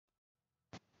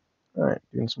Alright,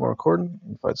 doing some more recording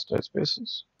in Fight Tight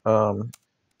Spaces. Yeah.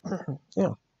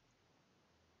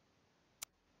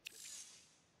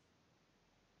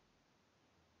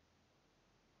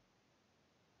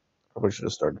 Probably should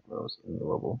have started when I was in the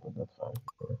level, but that's fine.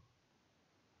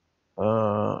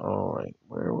 Alright,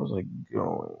 where was I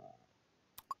going?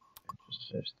 I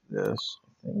just finished this, I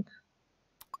think.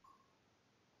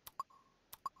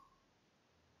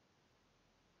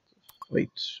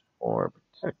 Fight or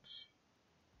protect.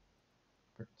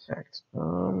 Protect.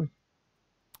 We'll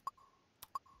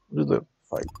do the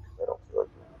fight, because I don't feel like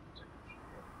doing the protection.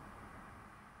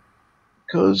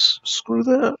 Because screw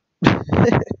that.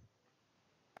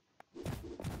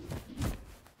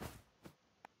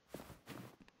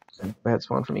 Bad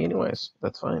spawn for me anyways.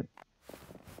 That's fine.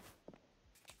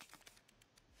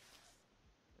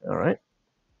 Alright.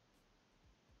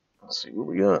 Let's see what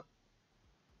we got.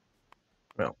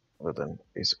 Well, other than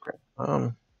basic crap.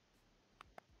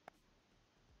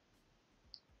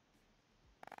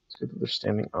 It's good that they're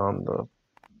standing on the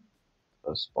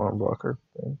spawn blocker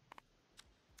thing.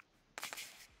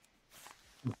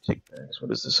 Take backs.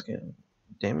 What is this again?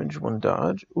 Damage one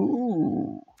dodge?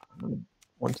 Ooh! I'm gonna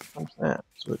want to punch that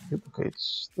so it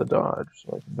duplicates the dodge,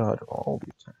 so I can dodge all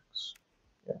the attacks.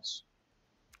 Yes.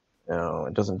 No,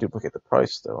 it doesn't duplicate the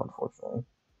price though, unfortunately.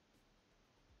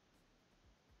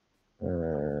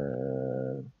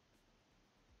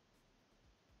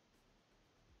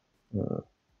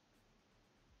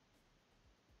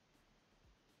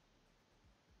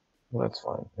 Well, that's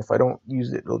fine. If I don't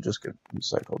use it, it'll just get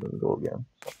recycled and go again.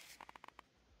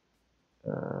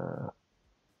 So.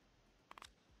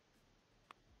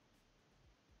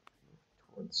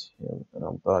 Towards him, and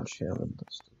I'll dodge him and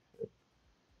that's stupid.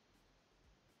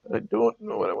 But I don't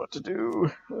know what I want to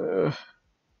do.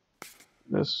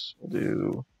 This will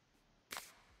do.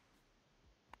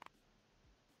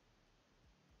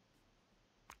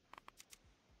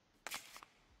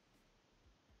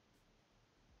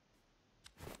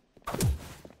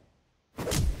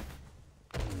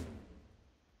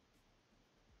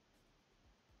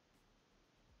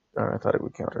 I thought it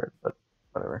would counter it, but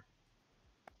whatever.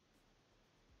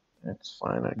 It's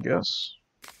fine, I guess.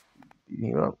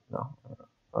 Beating him up? No.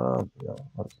 Yeah,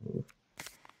 how does he move?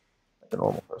 Like a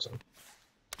normal person.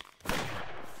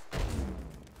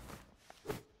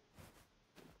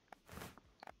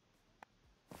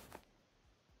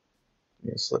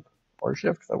 Yeah, slip. Or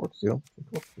shift, that works too.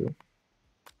 Shift works too.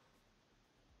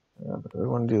 But I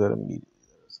want to do that immediately.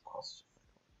 That is cost.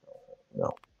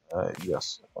 No.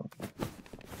 Yes.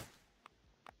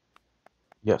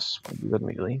 Yes, we'll do that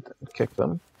immediately. Then kick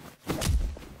them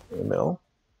in the middle.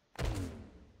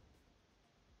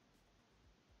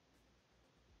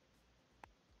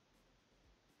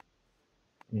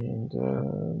 And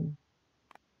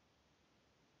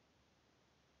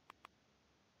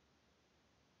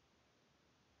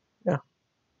yeah,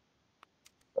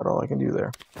 that's all I can do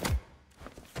there.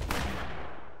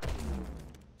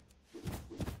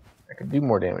 I could do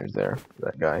more damage there to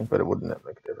that guy, but it wouldn't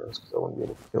make a difference because I wouldn't be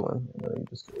able to kill him, and then he'd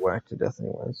just get whacked to death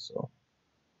anyways. So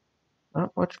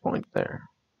not much point there.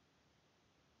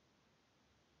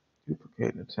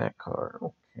 Duplicate an attack card.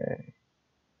 Okay.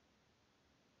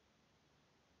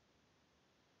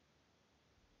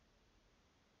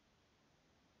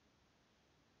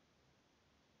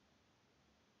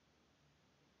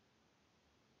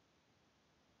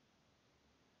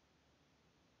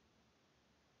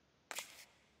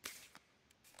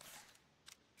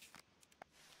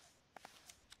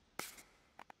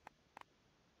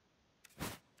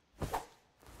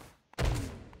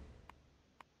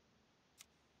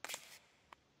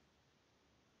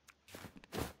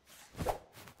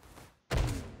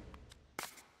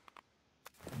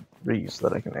 Three so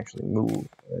that I can actually move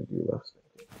and do less.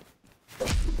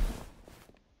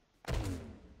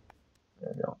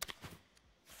 There we go.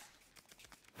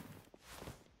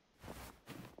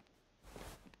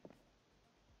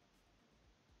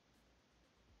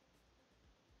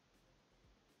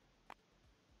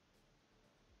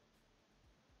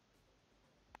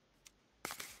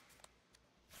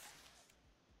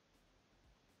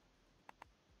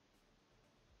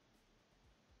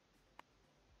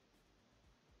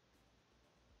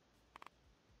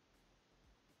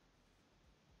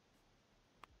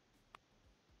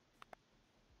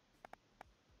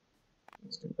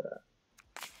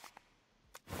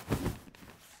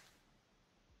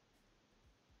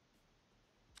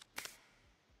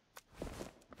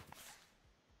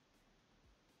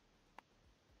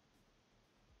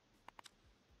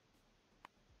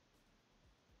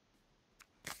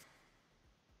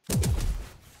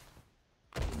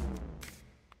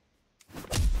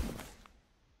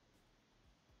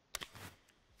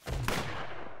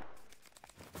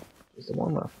 There's the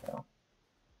one left now.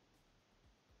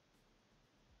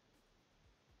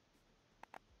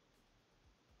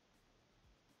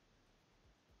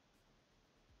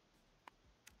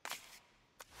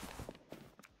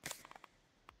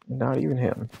 Not even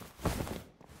him.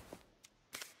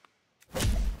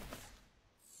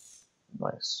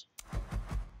 Nice.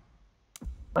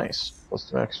 Nice.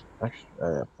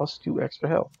 Plus 2 extra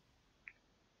health.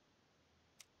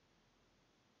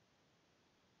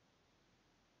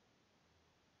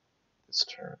 This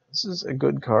turn. This is a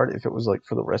good card if it was like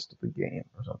for the rest of the game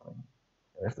or something.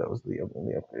 And if that was the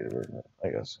only upgraded version, I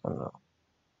guess. I don't know.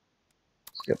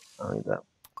 Skip. I don't need that.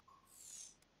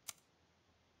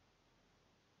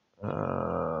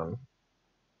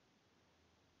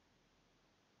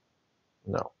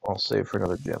 No, I'll save for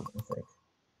another gem, I think.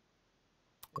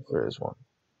 If there is one.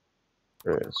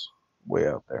 There is. Way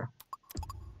out there.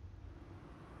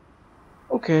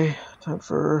 Okay, time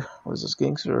for, what is this,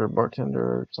 gangster or bartender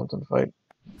or something fight?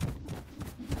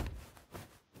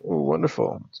 Oh,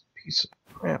 wonderful. It's a piece of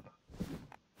crap.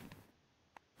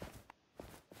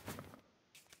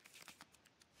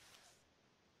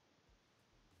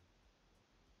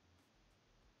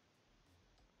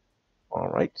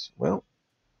 Alright, well,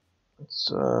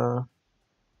 let's,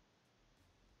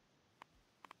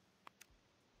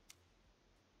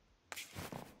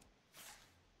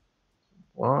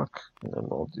 block, and then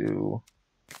we'll do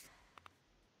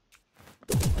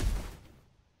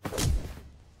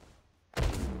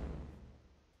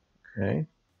okay.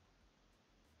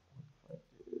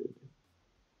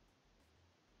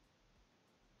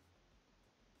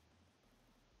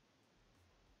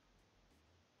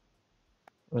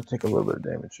 I'm gonna take a little bit of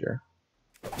damage here.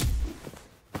 I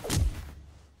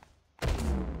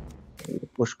need a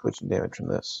push glitch and damage from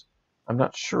this. I'm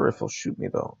not sure if he'll shoot me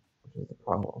though, which is the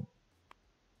problem.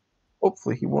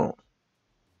 Hopefully he won't.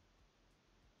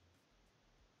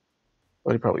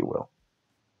 But he probably will.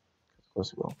 Of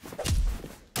course he will.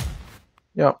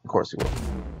 Yeah, of course he will.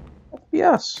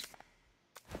 FPS!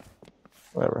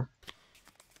 Whatever.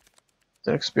 It's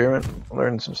an experiment. I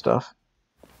learned some stuff.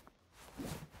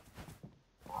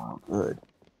 Oh, good.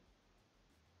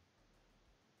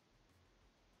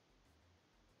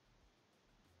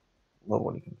 Love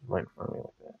when he comes right in front of me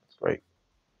like that. It's great.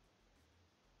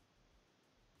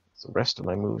 It's the rest of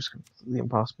my moves completely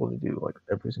impossible to do, like,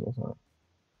 every single time.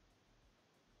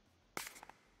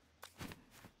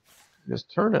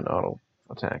 Just turn an auto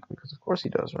attack, because of course he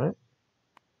does, right?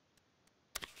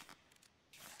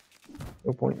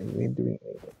 No point in me doing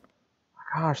anything.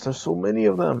 Gosh, there's so many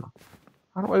of them.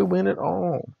 How do I win it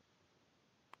all?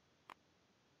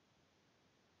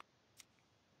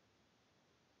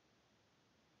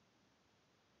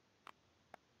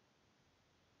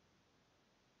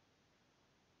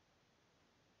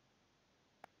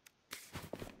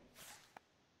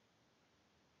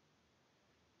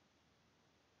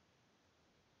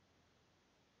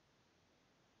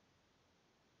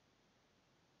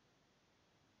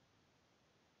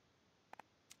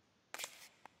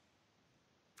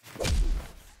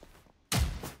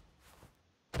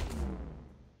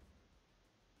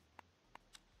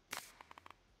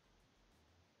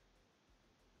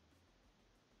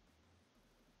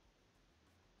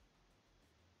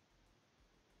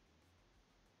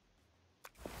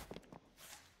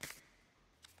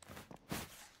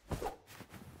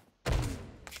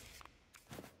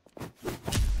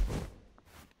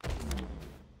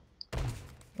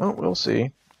 Well, we'll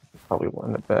see. Probably will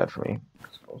end up bad for me. I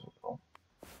suppose it will.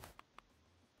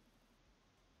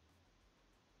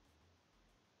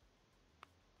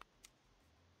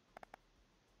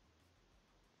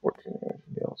 $14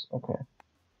 deals. Okay.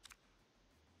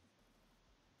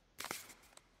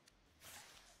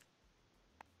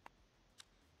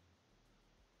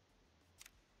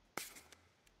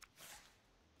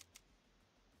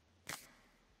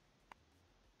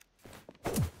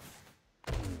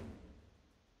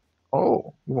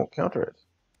 Oh, you won't counter it.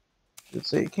 Did it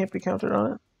say it can't be countered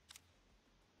on it?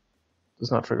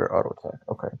 Does not trigger auto attack.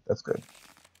 Okay, that's good.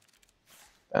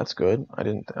 That's good. I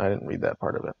didn't read that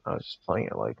part of it. I was just playing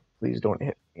it like, please don't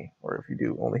hit me, or if you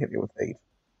do, only hit me with 8.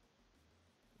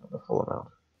 Not the full amount.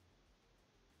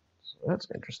 So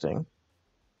that's interesting.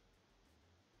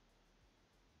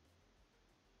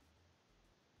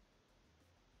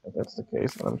 If that's the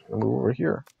case, then I'm just gonna move over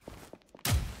here.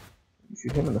 You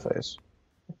shoot him in the face.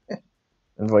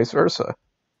 And vice versa.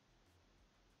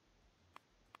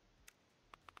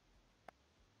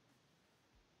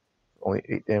 Only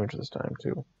 8 damage this time,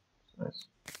 too. Nice.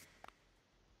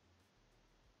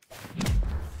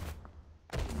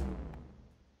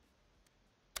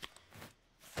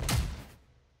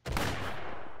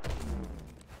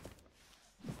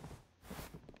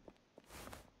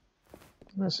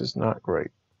 This is not great.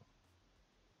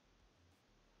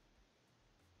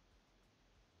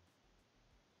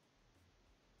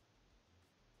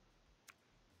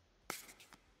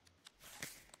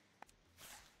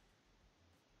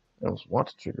 I almost want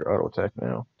to trigger auto attack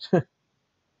now.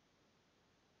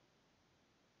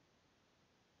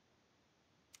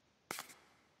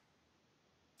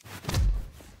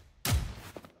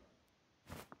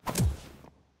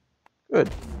 Good.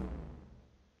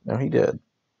 Now he dead.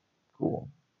 Cool.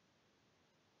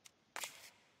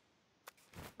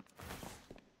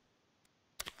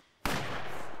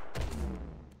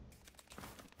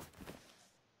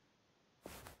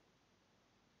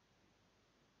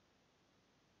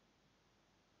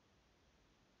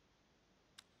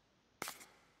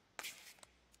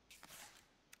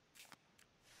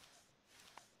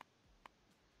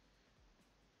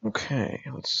 Okay,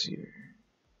 let's see here.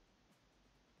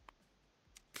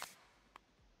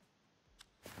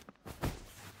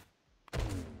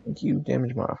 Thank you,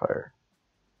 damage modifier.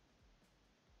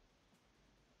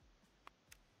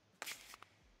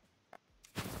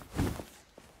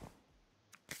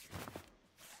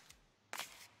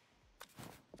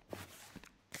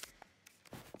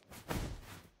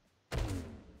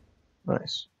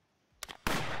 Nice.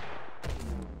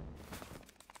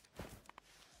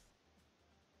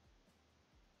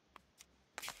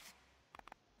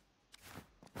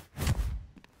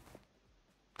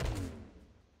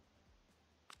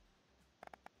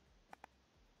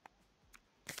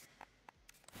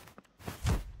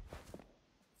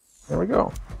 There we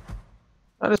go.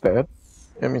 Not as bad.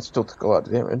 I mean, it still took a lot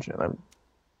of damage, and I'm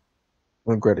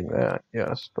regretting that,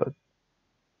 yes, but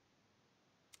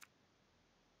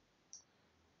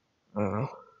I don't know.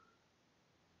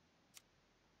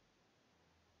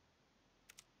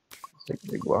 Let's take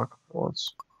a big block for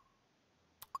once.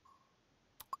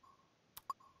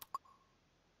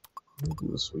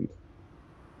 Do a sweet.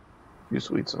 A few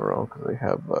sweets in a row because they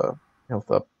have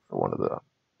health up for one of the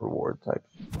reward types.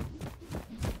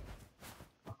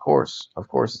 Of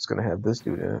course, it's going to have this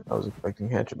dude in it. I was expecting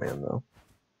Hatchet Man though.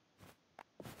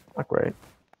 Not great.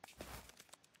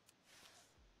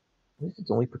 At least it's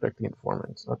only protecting the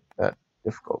informant. It's not that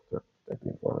difficult to protect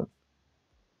the informant.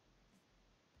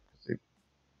 They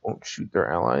won't shoot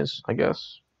their allies, I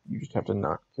guess. You just have to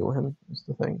not kill him, is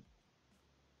the thing.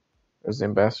 Whereas the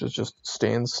ambassador just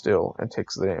stands still and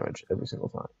takes the damage every single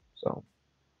time. So,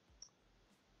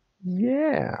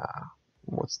 yeah.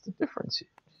 What's the difference here?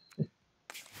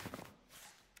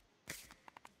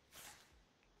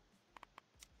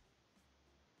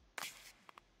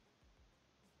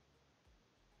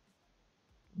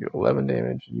 You do 11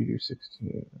 damage, you do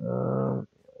 16. I'll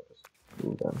just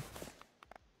move them.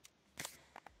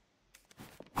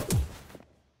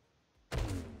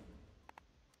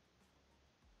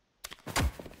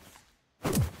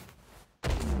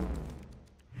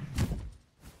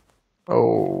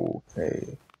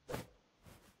 Okay.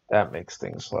 That makes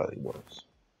things slightly worse.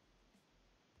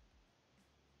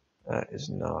 That is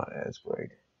not as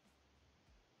great.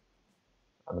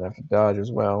 I'm gonna have to dodge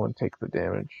as well and take the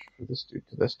damage for this dude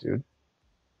to this dude.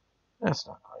 That's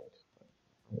not great.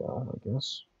 Well, I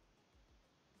guess.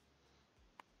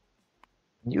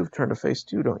 You have turned to face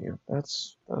too, don't you?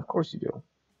 Of course you do.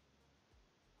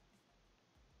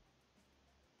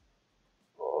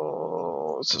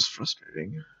 Oh, this is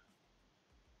frustrating.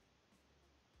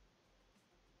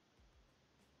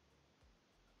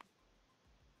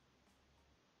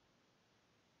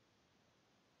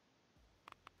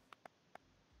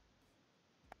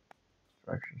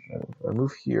 Distraction shadow. If I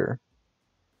move here,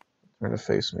 turn to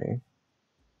face me.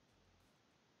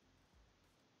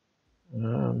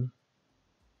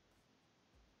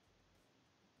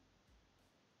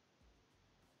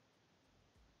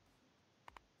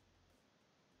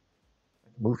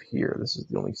 Move here. This is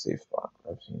the only safe spot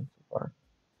I've seen so far.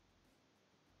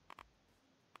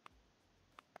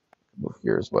 Move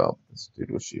here as well. This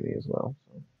dude will shoot me as well.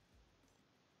 So.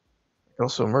 I can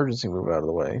also emergency move out of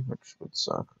the way, which would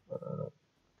suck. But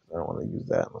I don't want to use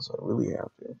that unless I really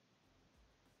have to.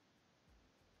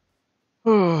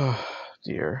 Oh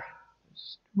dear.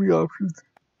 There's 3 options.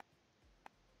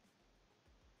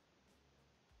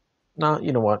 Nah,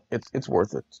 you know what? It's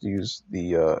worth it to use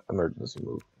the emergency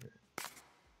move.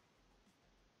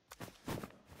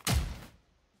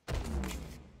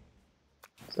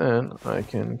 Then I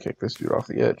can kick this dude off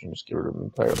the edge and just get rid of him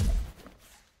entirely.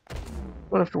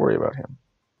 Don't have to worry about him.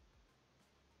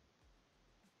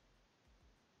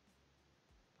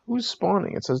 Who's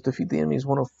spawning? It says defeat the enemies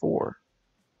 1 of 4.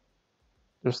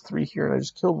 There's 3 here and I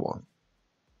just killed 1.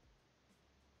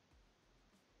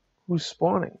 Who's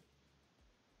spawning?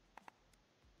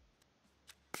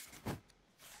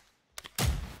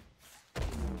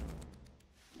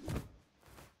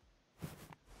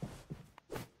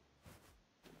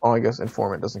 Oh, I guess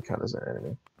informant doesn't count as an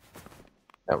enemy.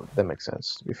 That makes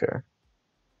sense, to be fair.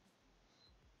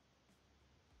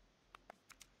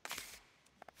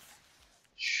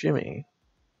 Shimmy.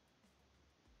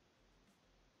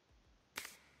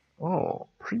 Oh,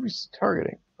 previous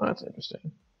targeting. Oh, that's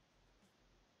interesting.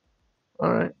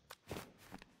 Alright.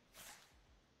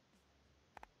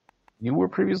 You were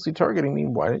previously targeting me,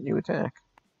 why didn't you attack?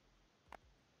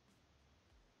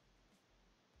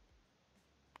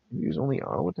 You use only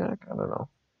auto attack? I don't know.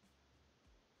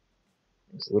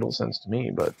 Makes little sense to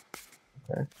me, but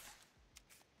okay.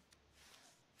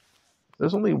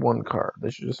 There's only one card.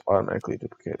 They should just automatically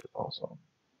duplicate it also.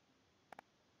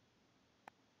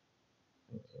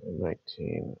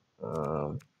 19.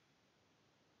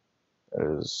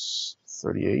 That is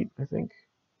 38, I think.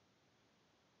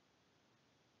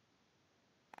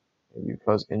 Maybe you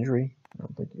cause injury? I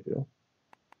don't think you do.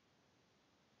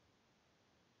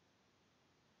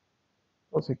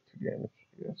 I'll take 2 damage,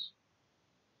 I guess.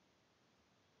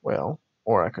 Well,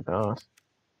 or I could not.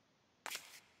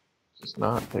 Just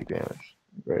not take damage.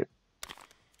 Great.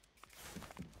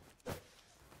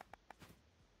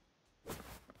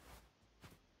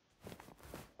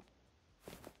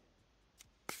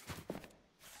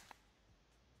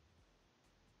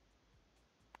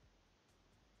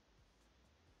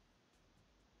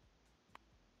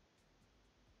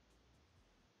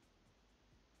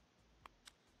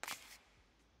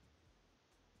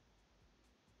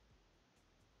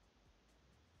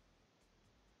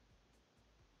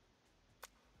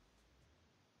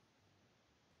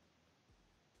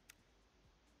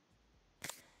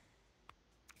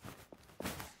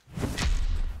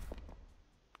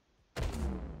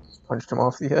 Just punched him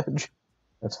off the edge.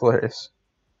 That's hilarious.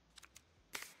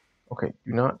 Okay,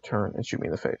 do not turn and shoot me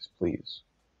in the face, please.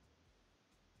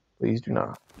 Please do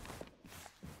not.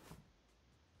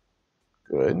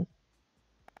 Good.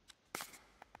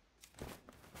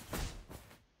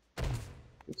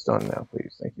 It's done now,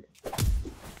 please. Thank you.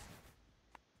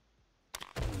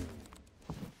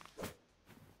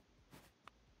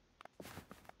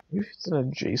 If it's an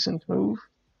adjacent move,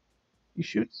 he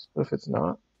shoots, but if it's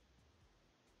not,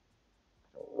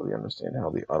 I don't really understand how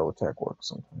the auto attack works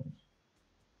sometimes.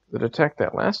 It attacked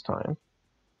that last time,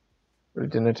 but it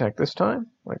didn't attack this time?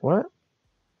 Like, what?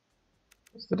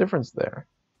 What's the difference there?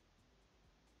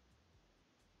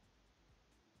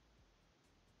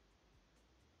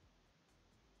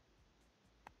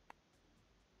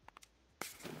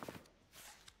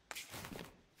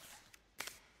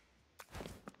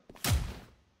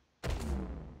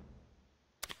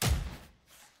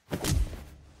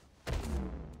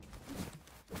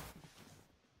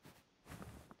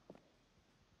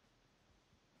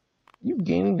 You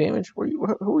gaining damage? Who are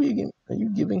you giving? Are you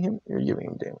giving him? You're giving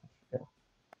him damage. Yeah.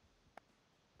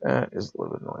 That is a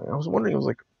little bit annoying. I was wondering, I was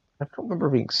like, I don't remember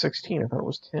being 16. I thought it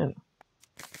was 10.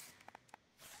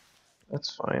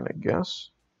 That's fine, I guess.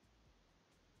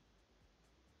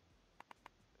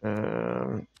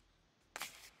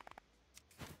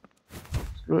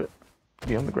 Screw it.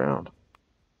 Be on the ground.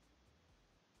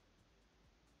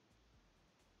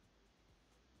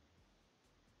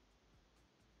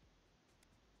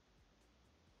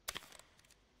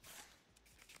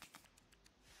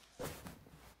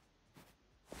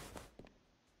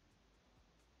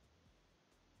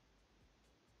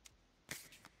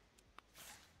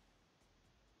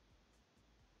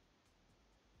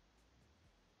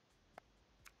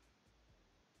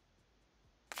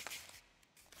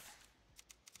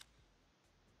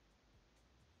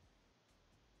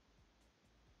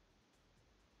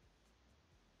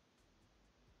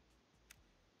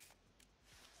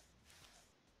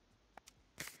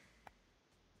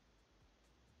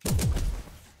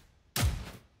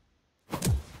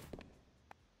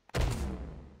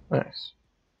 Nice.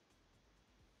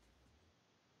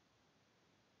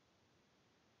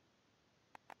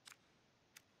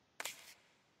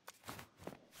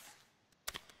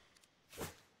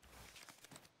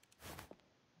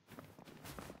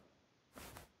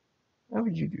 How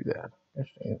would you do that?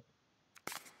 Actually,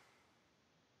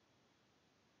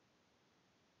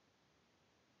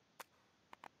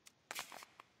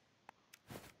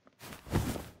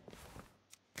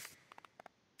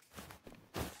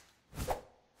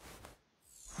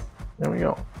 there we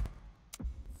go.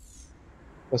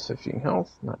 Plus 15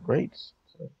 health, not great.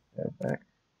 So add back.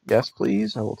 Yes,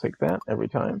 please. I will take that every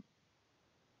time.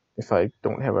 If I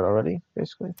don't have it already,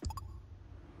 basically.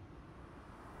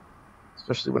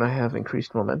 Especially when I have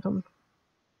increased momentum.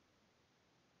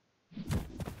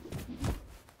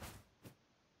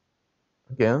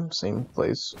 Again, same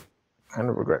place. Kind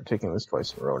of regret taking this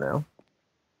twice in a row now.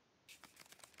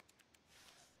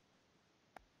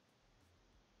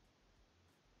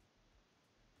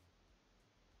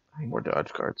 more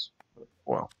dodge cards.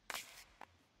 Well.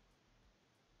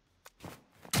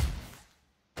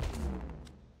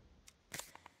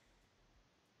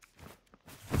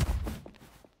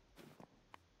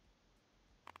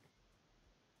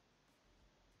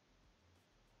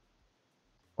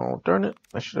 Oh, darn it.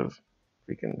 I should have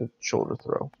freaking the shoulder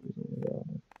throw.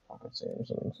 Pocket sand or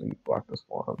something, so you block the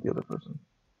spawn of the other person.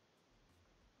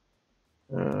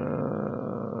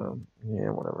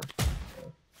 Yeah, whatever.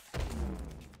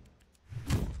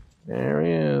 There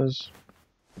he is.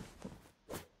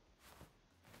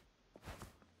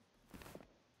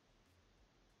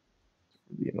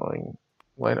 The annoying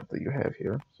lineup that you have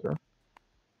here, sir.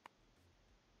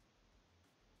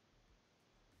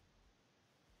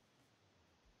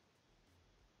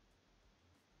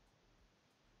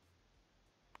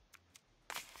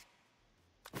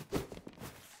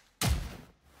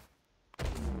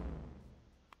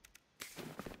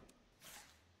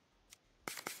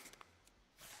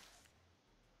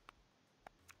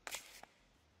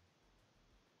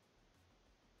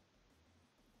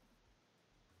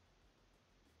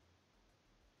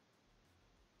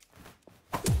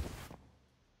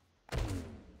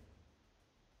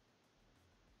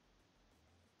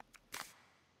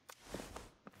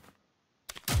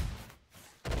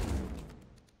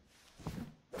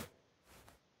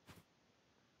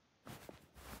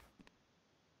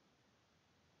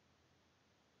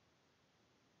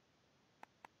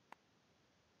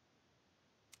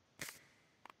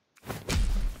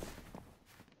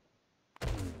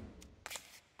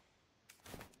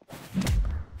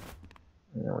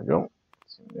 There we go.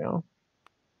 See now.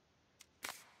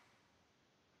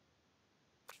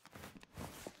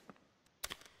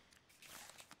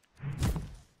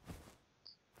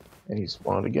 And he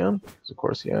spawned again, because of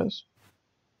course he has.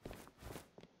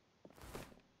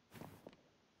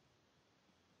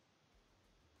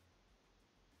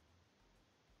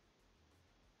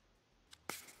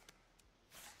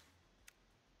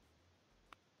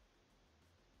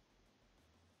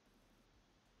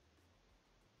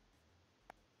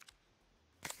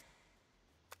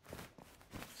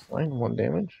 It's fine, 1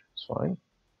 damage, it's fine.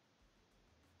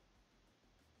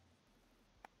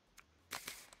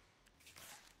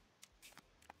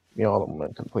 Give me all the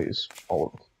momentum, please.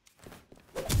 All of it.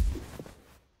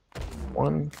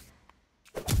 1.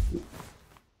 2.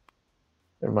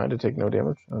 Never mind to take no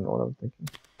damage. I don't know what I'm thinking.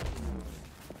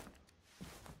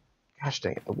 Gosh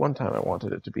dang it, the one time I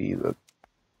wanted it to be the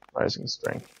Rising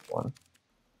Strength one.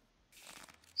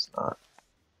 It's not.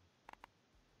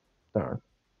 Darn.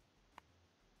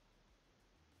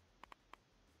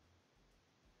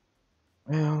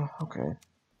 Well, okay. I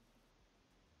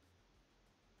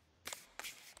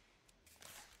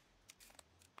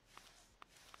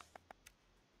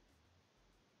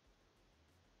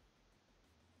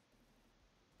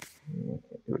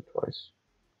can't do it twice.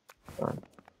 Darn.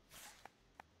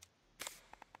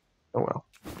 Oh well.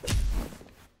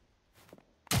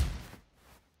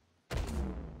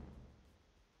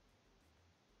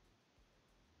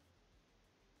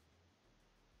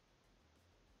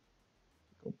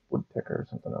 A woodpecker or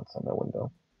something outside my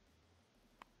window.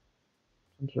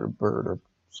 Some sort of bird or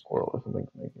squirrel or something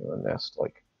making a nest,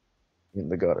 like, in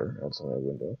the gutter outside my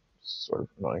window. It's sort of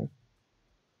annoying.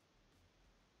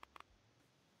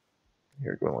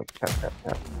 Here, going like tap, tap,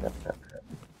 tap, tap, tap, tap.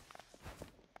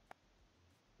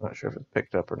 Not sure if it's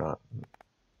picked up or not.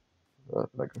 The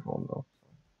microphone,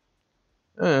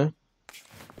 though.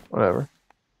 Whatever.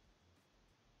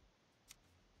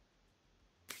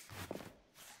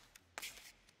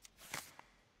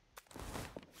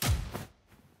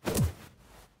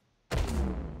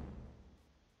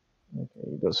 Okay,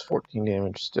 he does 14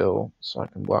 damage still, so I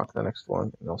can block the next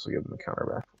one and also give him a counter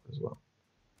back as well.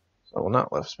 So I will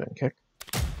not left spin kick.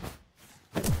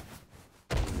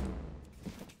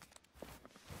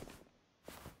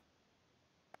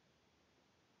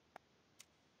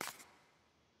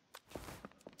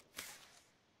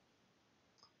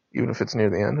 Even if it's near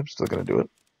the end, I'm still going to do it.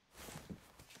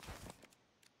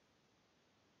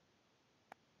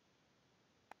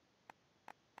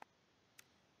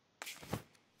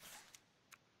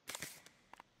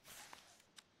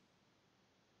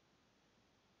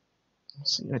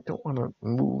 See, I don't want to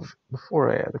move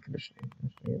before I add the conditioning.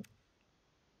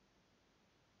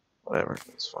 Whatever,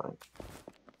 it's fine.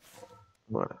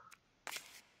 Whatever.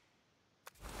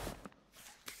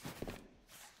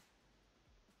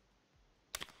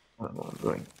 I don't know what I'm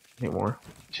doing anymore.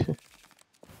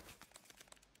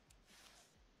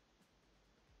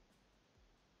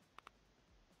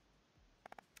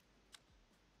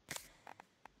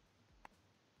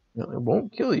 No, it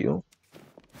won't kill you.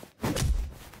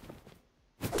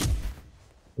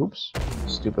 Oops,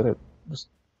 stupid. I just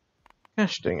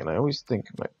casting, and I always think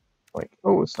like,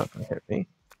 oh, it's not gonna hit me.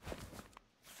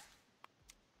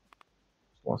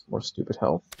 Just lost more stupid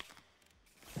health.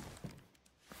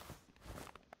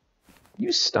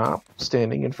 You stop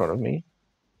standing in front of me?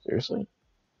 Seriously?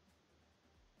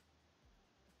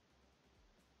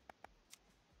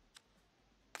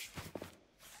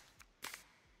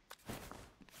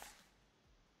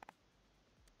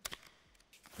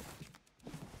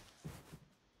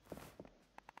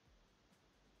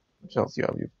 How much health do you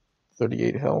have? You have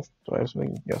 38 health. Do I have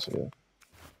something? Yes, I do.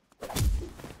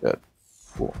 Good.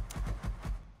 Cool.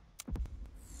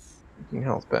 Taking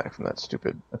health back from that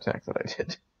stupid attack that I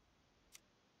did.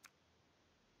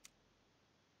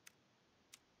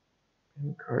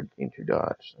 And card gain 2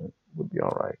 dodge. That would be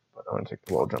alright, but I'm gonna take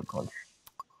the wall jump punch.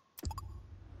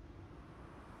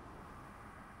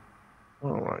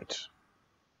 Alright.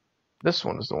 This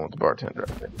one is the one with the bartender,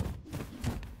 I think.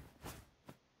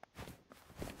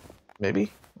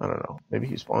 Maybe? I don't know. Maybe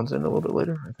he spawns in a little bit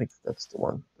later. I think that's the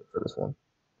one for this one.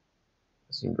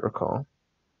 I seem to recall.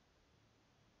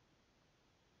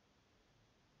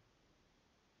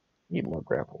 Need more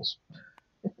grapples.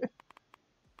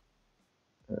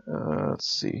 Let's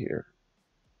see here.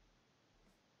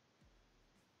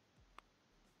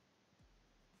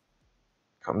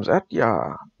 Comes at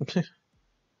ya.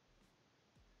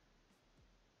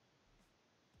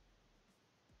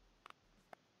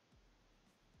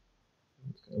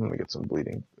 I'm gonna get some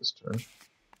bleeding this turn.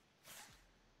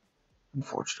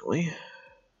 Unfortunately.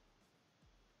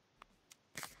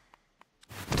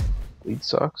 Bleed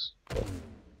sucks.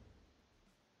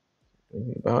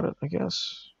 Anything about it, I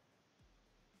guess.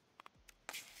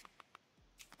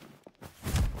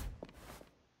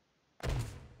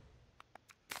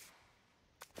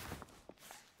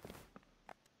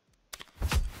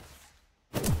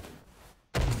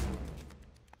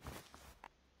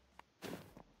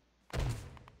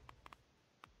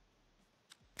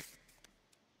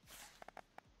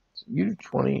 So you do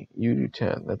 20, you do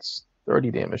 10. That's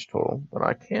 30 damage total, but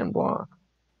I can block.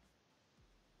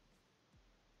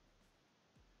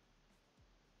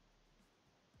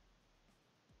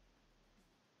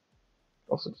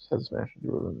 Also just head smash and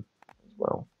do them as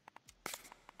well.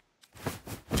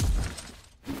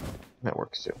 That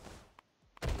works too.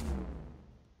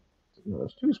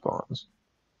 Those 2 spawns.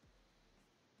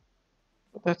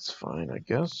 But that's fine, I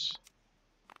guess.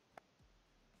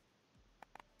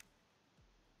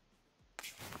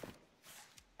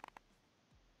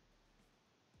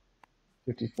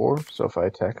 $54, so if I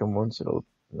attack him once, it'll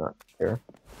not care.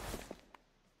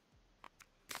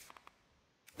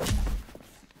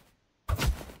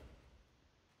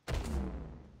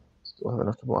 Still have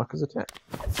enough to block his attack.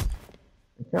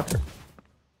 And counter.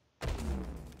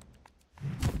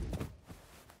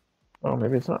 Oh,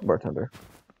 maybe it's not bartender.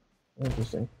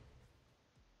 Interesting.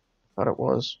 Thought it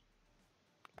was.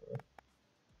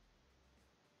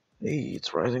 Hey,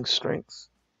 it's rising strength.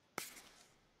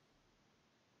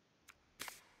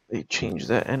 They changed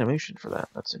that animation for that.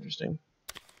 That's interesting.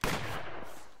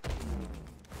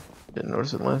 Didn't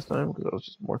notice it last time because I was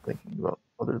just more thinking about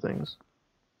other things.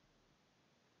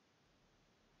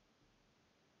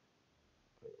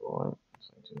 Oh,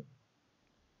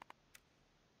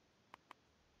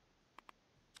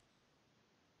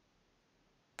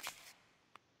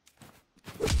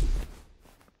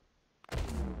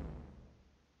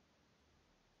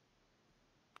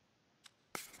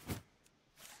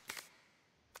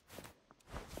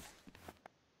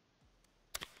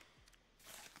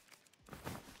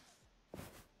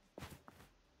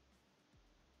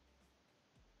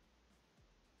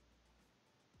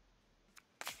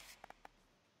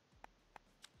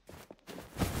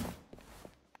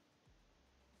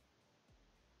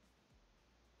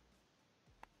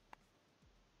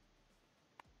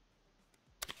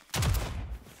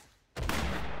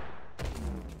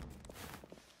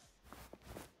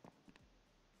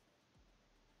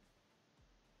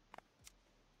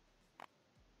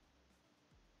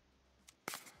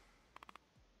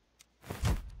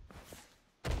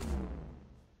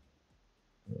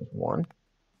 there's one.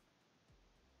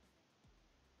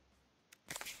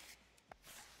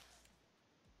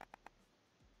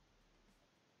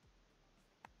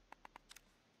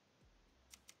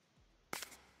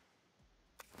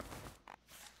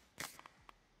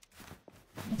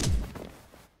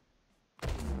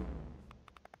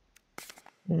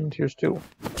 And here's 2.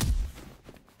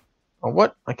 Oh,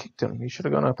 what? I kicked him. He should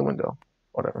have gone out the window.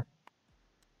 Whatever.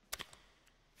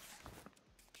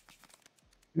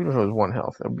 Even if it was 1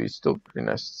 health, it would be still pretty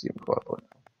nice to see him go out the window.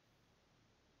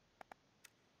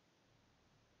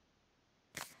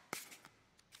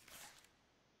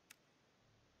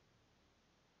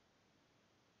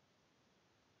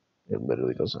 It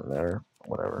literally doesn't matter.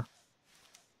 Whatever.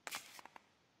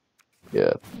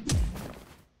 Yeah.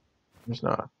 There's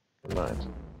not. Never mind.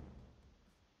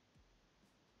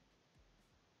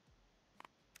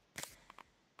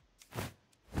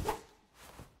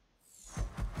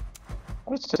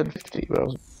 I said 50, but I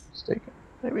was mistaken.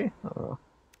 Maybe? I don't know.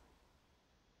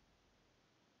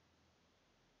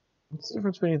 What's the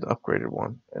difference between the upgraded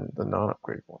one and the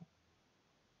non-upgraded one?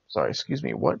 Sorry, excuse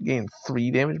me. What? Gain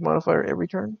 3 damage modifier every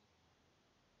turn?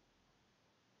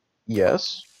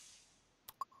 Yes.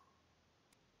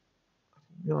 I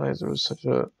didn't realize there was such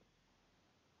a...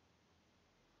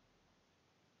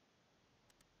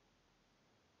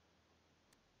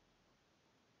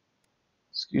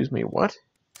 Excuse me, what?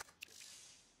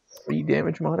 3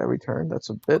 damage mod every turn? That's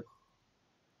a bit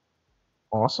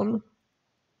awesome.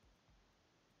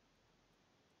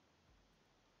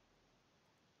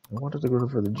 I wanted to go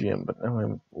for the gym, but now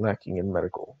I'm lacking in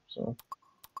medical, so...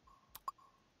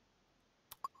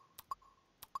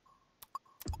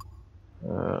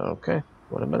 Okay.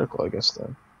 What a medical, I guess,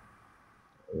 then.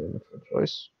 Much of a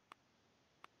choice.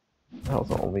 Health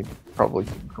will only probably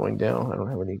keep going down. I don't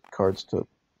have any cards to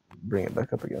bring it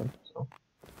back up again, so...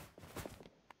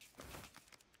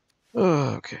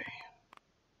 Okay.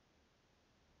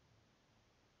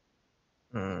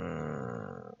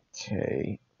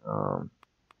 Okay.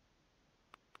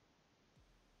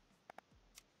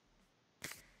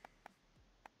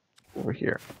 Over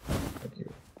here. Thank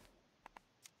you.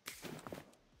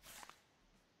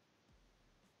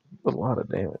 A lot of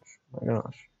damage. My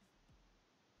gosh.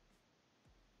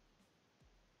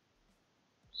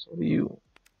 So do you.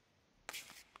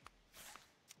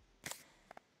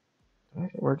 Do I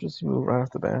have emergency move right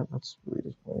off the bat? That's really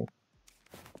disappointing.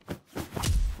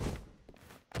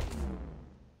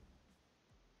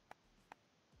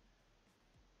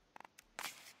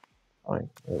 Fine,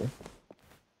 really.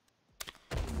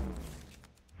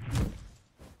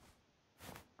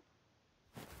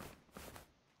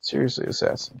 Seriously,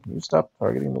 Assassin, can you stop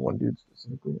targeting the one dude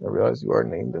specifically? I realize you are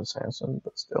named Assassin,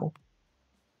 but still.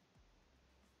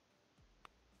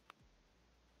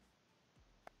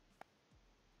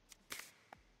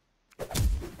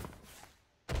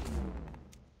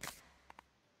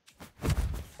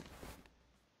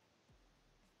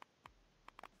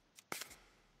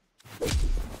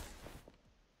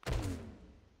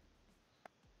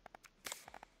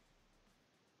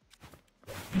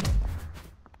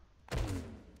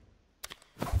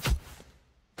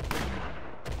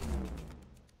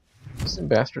 This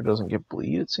bastard doesn't get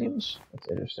bleed, it seems. That's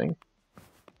interesting.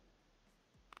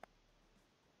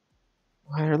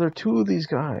 Why are there 2 of these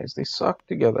guys? They suck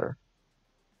together.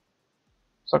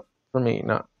 Suck for me,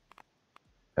 not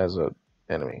as a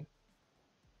enemy.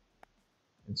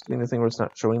 It's doing the thing where it's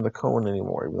not showing the cone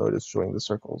anymore, even though it is showing the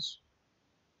circles.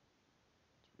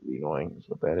 It's really annoying, is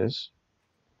what that is.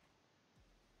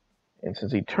 And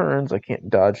since he turns, I can't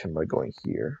dodge him by going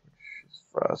here, which is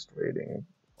frustrating.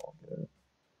 Okay.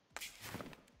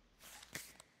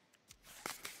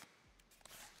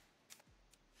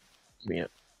 Give me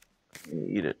it.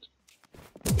 Eat it.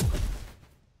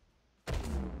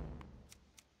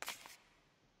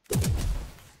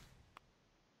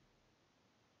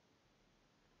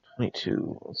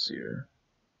 $22. Let's see here.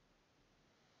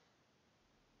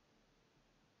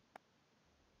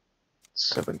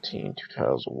 $17, 2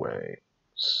 tiles away.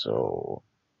 So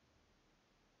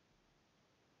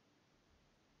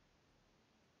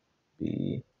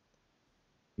the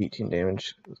 18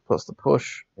 damage plus the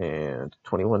push and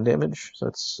 21 damage. So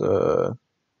that's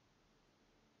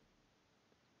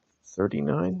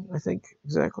 39, I think,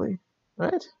 exactly.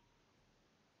 Right?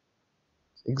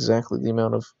 Exactly the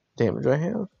amount of damage I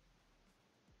have.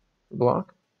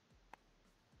 Block.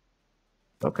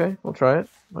 Okay, we'll try it.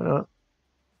 Why not?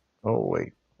 Oh,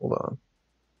 wait. Hold on.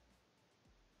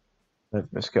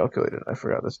 I've miscalculated. I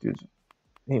forgot this dude's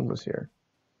name was here.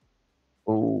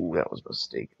 Oh, that was a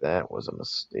mistake. That was a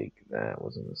mistake. That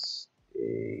was a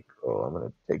mistake. Oh, I'm going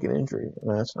to take an injury.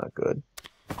 That's not good.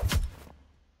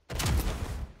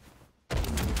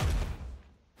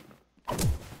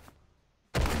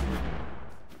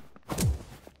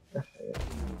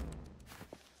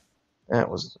 That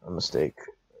was a mistake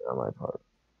on my part.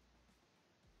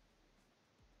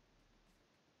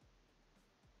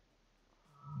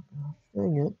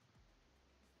 Dang it. I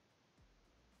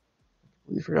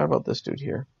completely forgot about this dude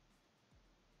here.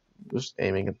 Just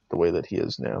aiming at the way that he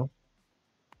is now.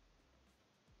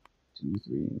 2,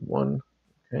 3, 1.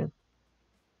 Okay.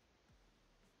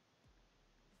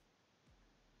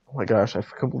 Oh my gosh, I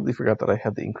completely forgot that I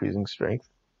had the increasing strength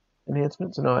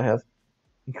enhancement. So now I have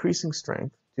increasing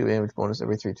strength, 2 damage bonus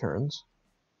every 3 turns.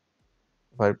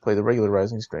 If if I play the regular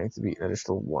Rising Strength, it'd be an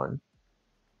additional 1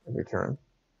 every turn.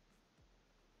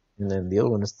 And then the other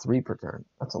one is 3 per turn.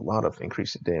 That's a lot of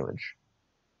increased damage.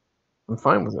 I'm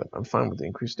fine with it. I'm fine with the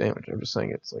increased damage. I'm just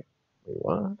saying it's like, wait,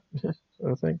 what?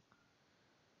 Sort of thing.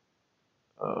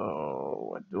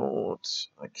 Oh,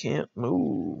 I can't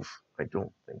move. I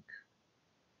don't think.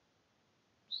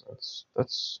 So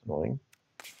that's annoying.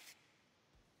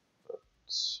 But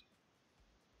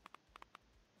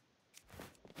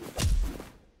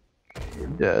you're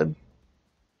dead.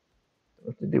 Don't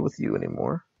have to deal with you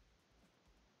anymore.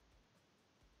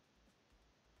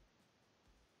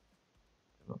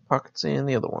 Pockets in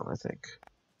the other one, I think.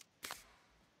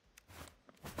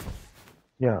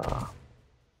 Yeah.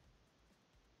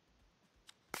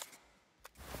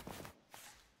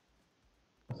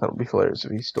 I thought it would be hilarious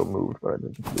if he still moved, but I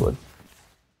didn't think he would.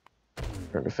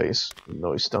 Turn to face, even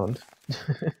though he's stunned.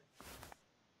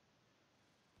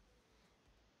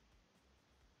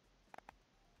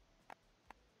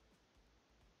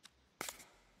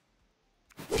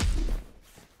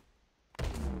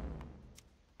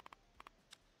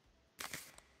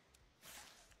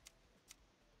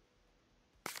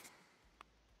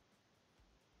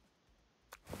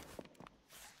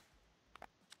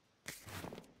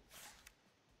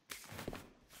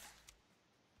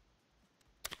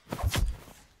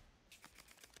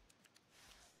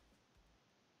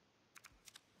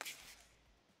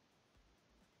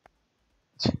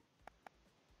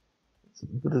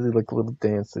 Literally like a little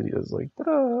dance that he does, like,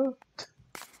 ta-da!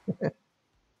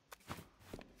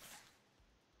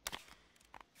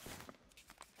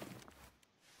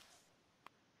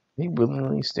 He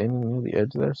willingly standing near the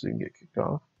edge there so he can get kicked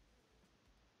off.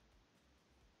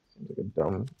 Seems like a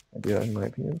dumb idea in my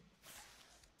opinion.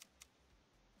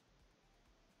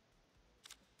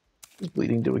 What does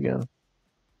bleeding do again?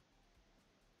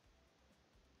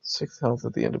 6 health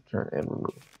at the end of turn and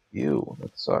remove. Ew,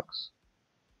 that sucks.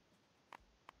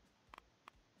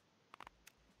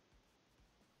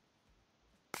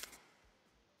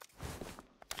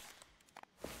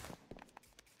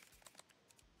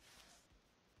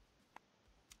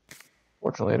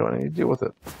 Fortunately, I don't need to deal with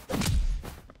it.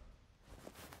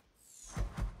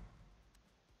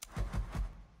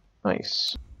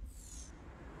 Nice.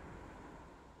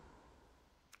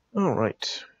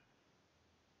 Alright.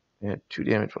 And 2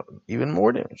 damage. Even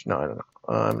more damage. No, I don't know.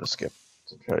 I'm gonna skip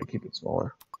to try to keep it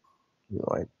smaller. Even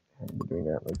though I haven't been doing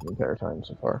that like the entire time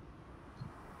so far.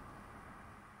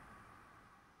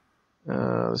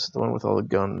 This is the one with all the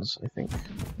guns, I think.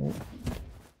 Right?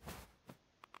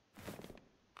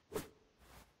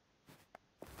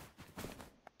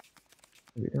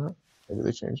 Maybe not. Maybe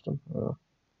they changed them.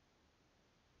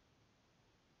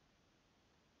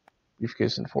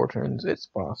 Briefcase in 4 turns. It's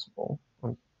possible.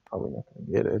 I'm probably not going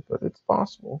to get it, but it's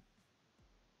possible.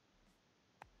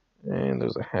 And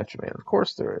there's a Hatchman. Of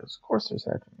course there is. Of course there's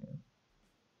Hatchman.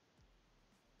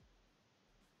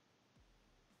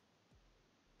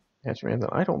 Hatchman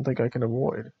that I don't think I can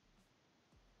avoid.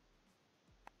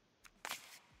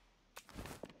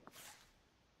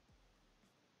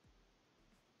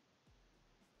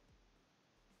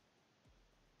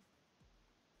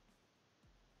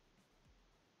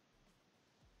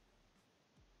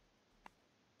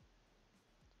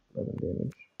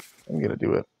 Damage. I'm gonna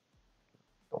do it.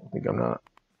 Don't think I'm not.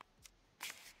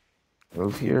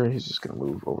 Move here. He's just gonna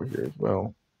move over here as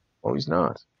well. Oh, he's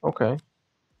not. Okay.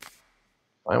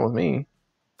 Fine with me.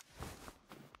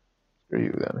 Screw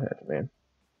you then, Hatchman.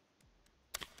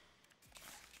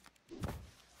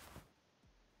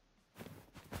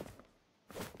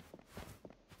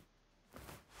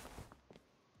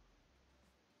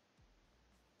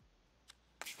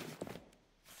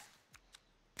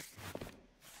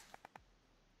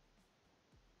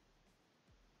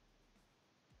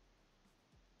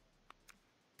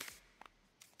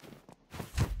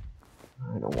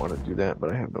 I don't want to do that, but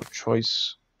I have no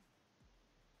choice.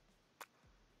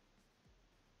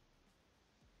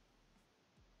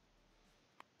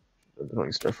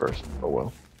 Don't start first. Oh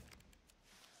well.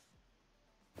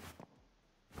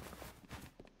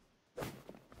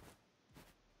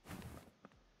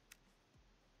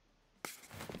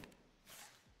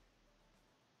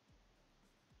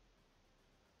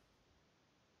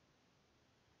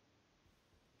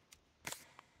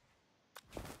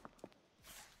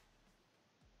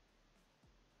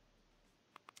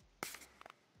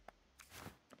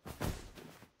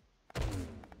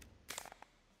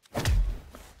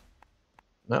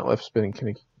 Not left spin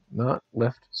kicking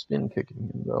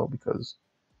him though, because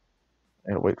I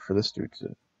gotta wait for this dude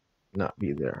to not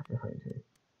be there behind him.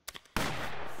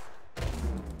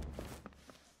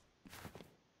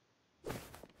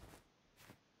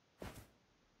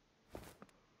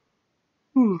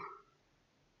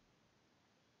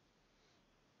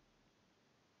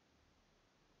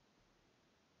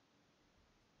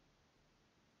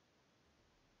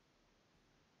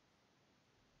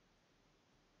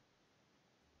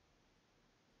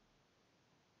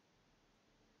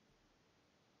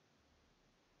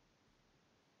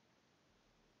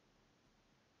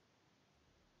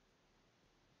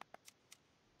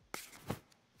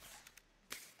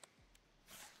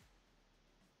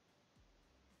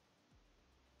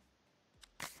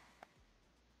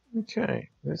 Okay,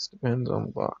 this depends on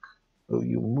the block. Will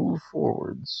you move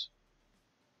forwards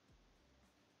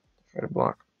to try to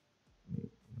block? I'm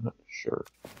not sure.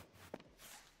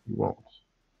 You won't.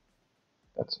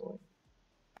 That's all.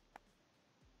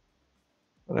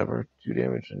 Whatever. 2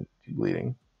 damage and 2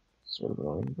 bleeding. Sort of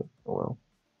annoying, but oh well.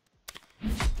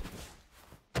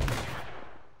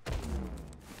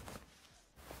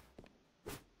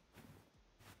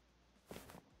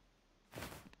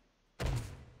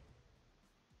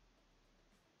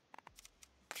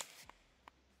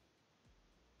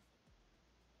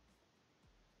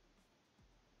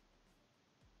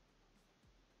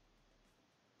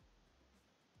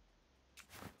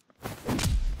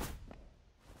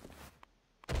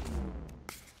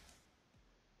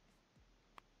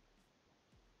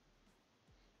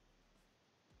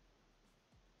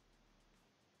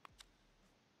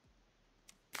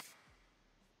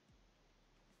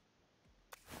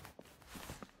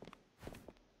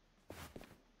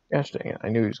 Gosh dang it, I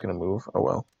knew he was gonna move. Oh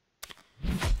well.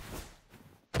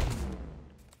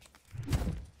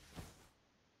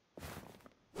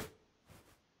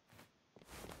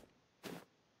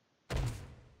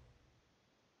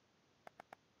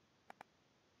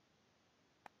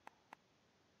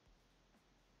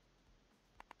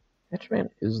 Hatchman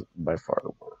is by far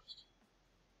the worst.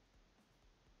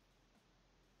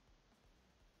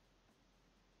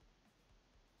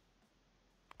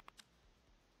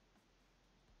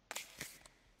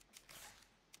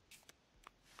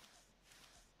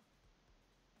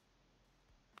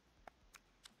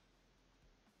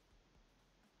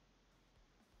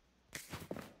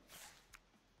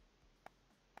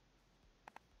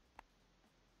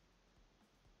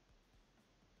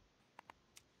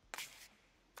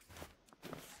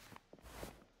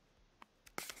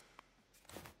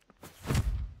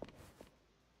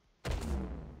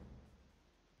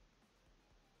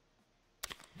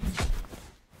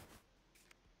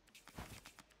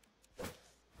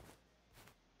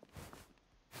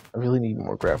 I really need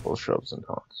more grapple shoves and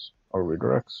taunts. Or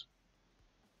redirects.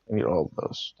 I need all of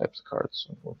those types of cards,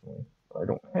 unfortunately. But I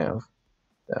don't have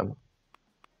them.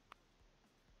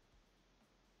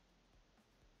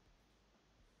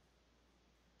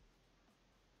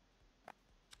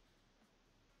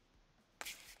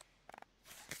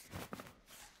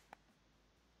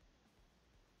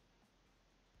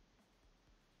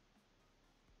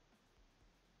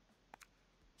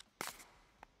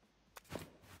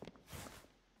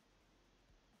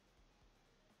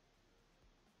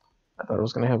 I thought I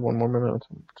was going to have one more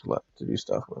momentum to do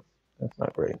stuff with. That's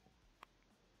not great.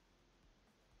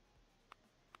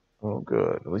 Oh,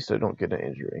 good. At least I don't get an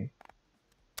injury.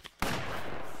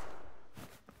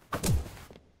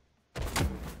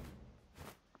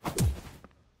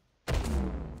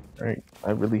 Alright,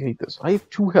 I really hate this. I have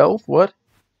 2 health? What?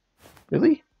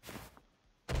 Really?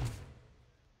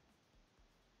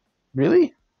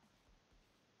 Really?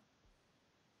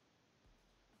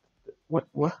 What?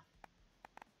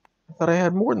 I thought I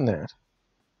had more than that.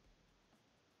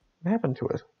 What happened to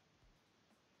it?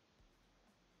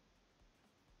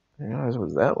 I didn't realize it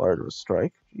was that large of a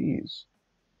strike. Jeez.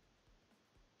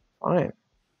 Fine.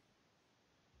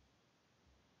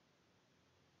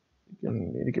 You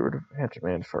need to get rid of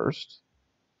Hatchetman first.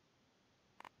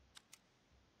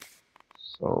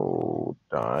 So,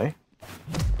 die.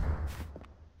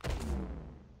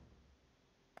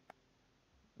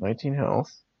 19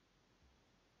 health.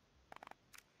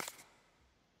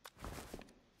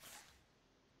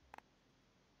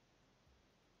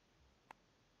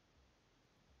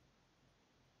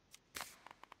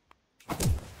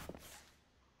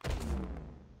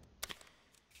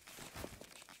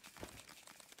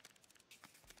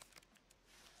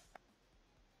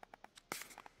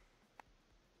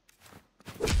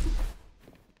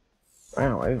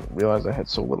 Wow, I didn't realize I had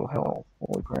so little health.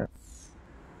 Holy crap.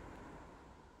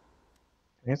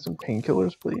 Can I get some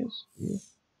painkillers, please? Yeah.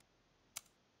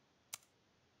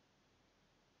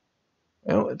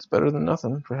 Well, it's better than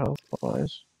nothing for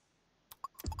health-wise.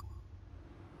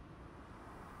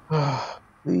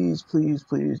 Please, please,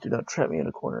 please do not trap me in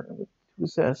a corner with 2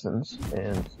 assassins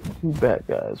and 2 bad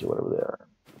guys, or whatever they are.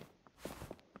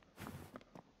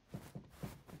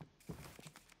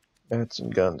 bats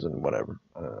and guns and whatever.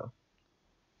 I don't know.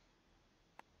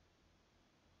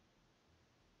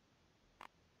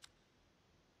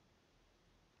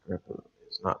 Grapple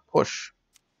is not push.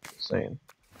 Just saying.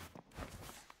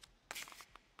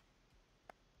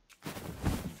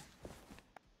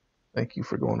 Thank you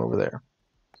for going over there.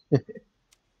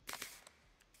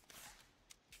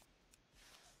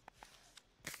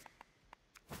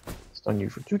 Stun you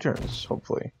for 2 turns,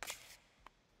 hopefully.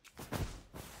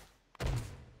 I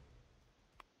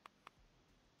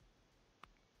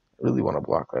really want to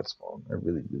block that spawn. I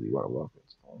really, really want to block that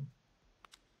spawn.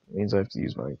 It means I have to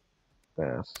use my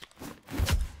fast.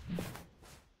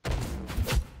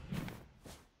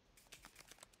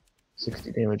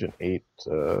 60 damage and 8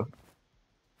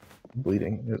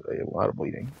 bleeding. There's a lot of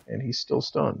bleeding. And he's still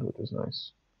stunned, which is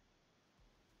nice.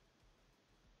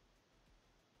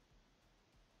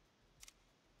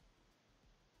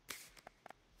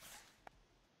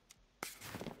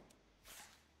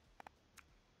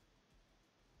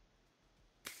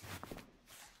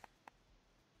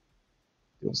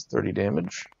 Deals 30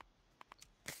 damage.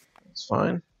 That's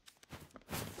fine.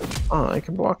 I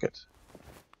can block it.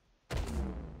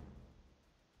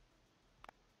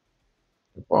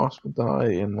 The boss will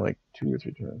die in like 2 or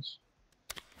 3 turns.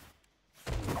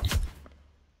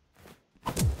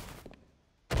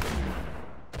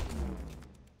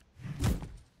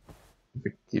 If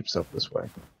it keeps up this way.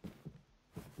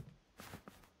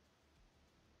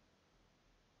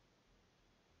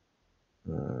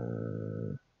 But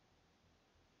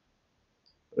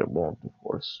it won't, of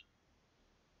course.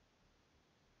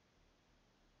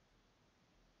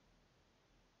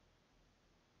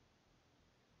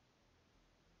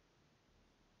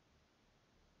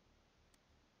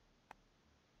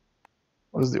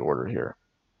 What is the order here?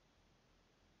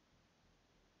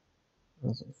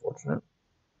 That's unfortunate.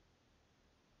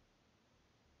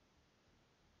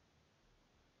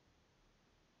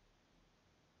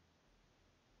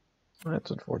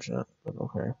 That's unfortunate, but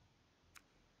okay.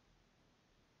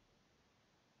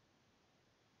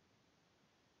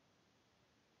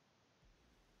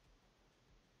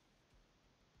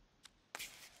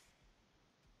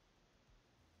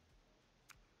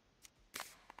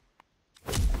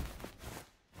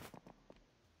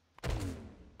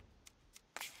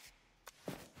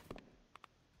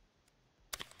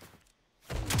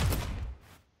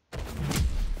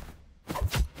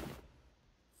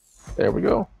 There we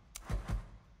go.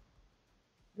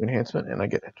 Enhancement, and I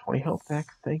get a 20 health back.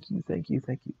 Thank you, thank you,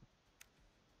 thank you.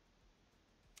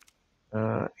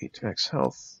 8 max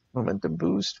health, momentum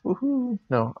boost, woohoo!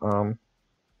 No,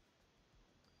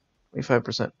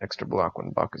 25% extra block when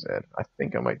Buck is added. I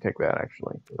think I might take that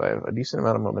actually, because I have a decent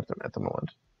amount of momentum at the moment.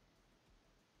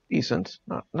 Decent,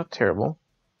 not terrible.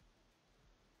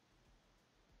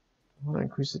 I want to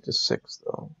increase it to 6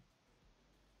 though.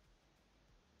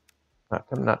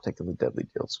 I'm not taking the deadly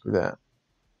deal. Screw that.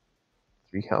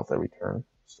 3 health every turn.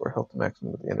 Restore health to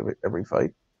maximum at the end of every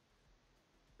fight.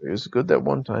 It was good that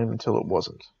one time until it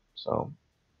wasn't. So,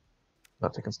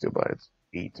 not taking steel blade. It's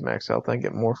 8 to max health. I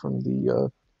get more from the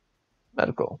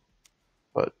medical,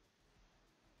 but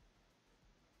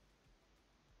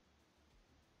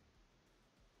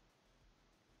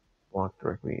block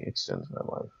directly extends my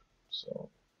life. So,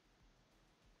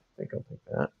 I think I'll take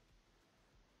that.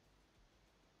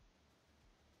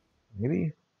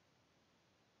 Maybe.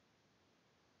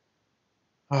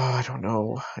 Oh, I don't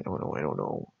know. I don't know. I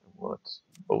want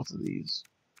both of these.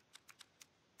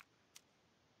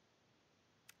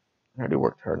 I already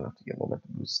worked hard enough to get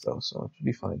momentum boost though, so it should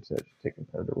be fine to take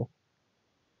competitive.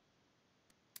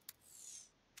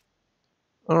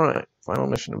 Alright, final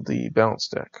mission of the balance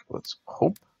deck. Let's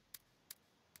hope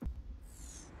I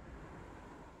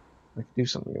can do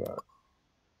something about it.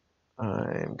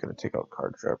 I'm going to take out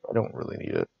Card Trap. I don't really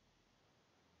need it.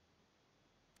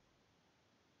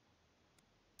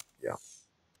 Yeah.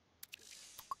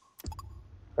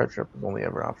 Card Trap is only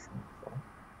ever option. So.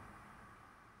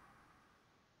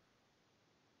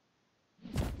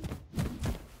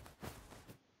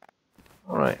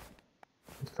 Alright.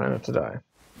 Let's try not to die.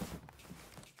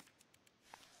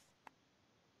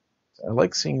 I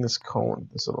like seeing this cone.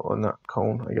 This little, not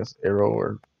cone, I guess arrow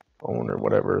or cone or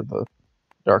whatever the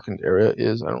darkened area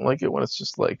is. I don't like it when it's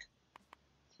just like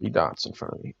 3 dots in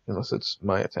front of me. Unless it's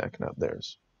my attack, not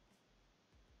theirs.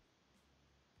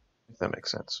 If that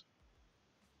makes sense.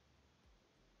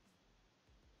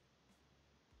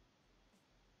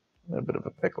 A bit of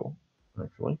a pickle,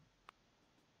 actually.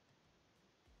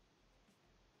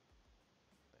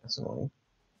 That's annoying.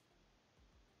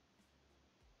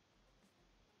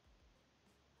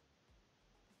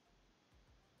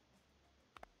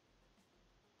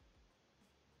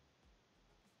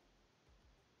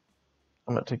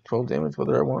 I'm gonna take 12 damage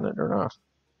whether I want it or not.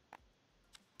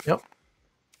 Yep.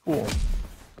 Cool.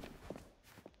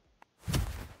 I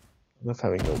love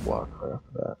having no block right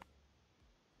after that.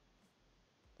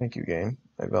 Thank you, game.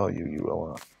 I value you a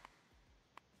lot.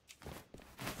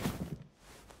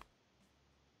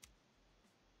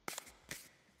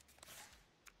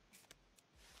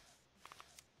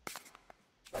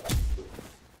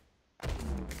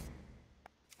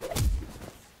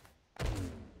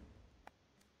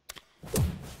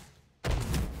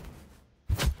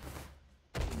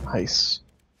 Nice.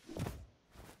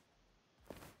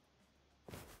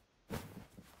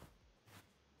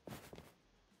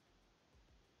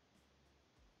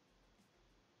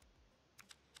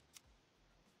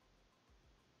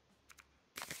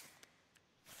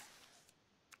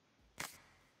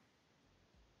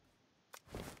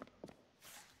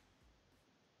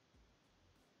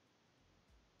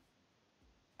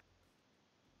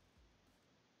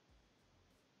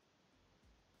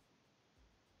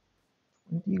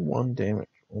 One damage.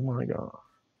 Oh my god.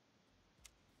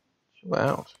 Chill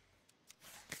out.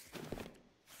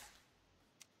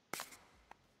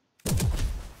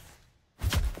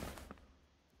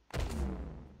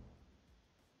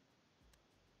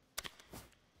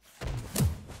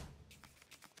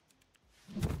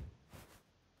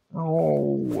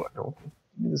 Oh, don't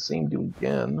do the same do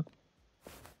again.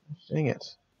 Dang it.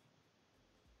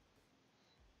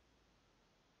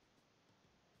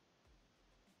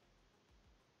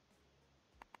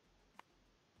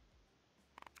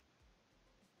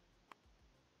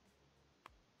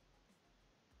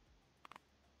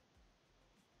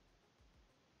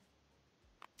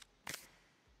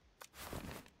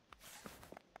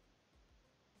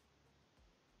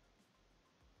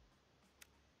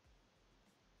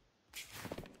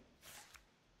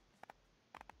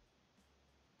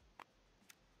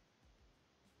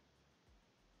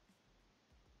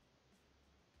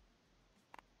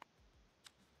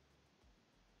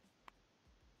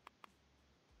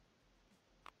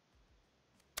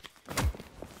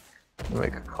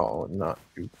 Make a call and not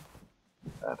do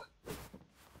that.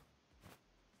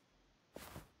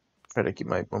 Try to keep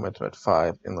my momentum at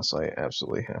 5 unless I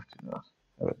absolutely have to not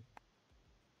have it.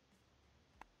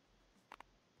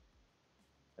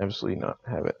 Absolutely not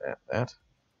have it at that,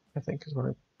 I think is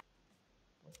what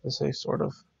I say, sort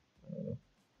of.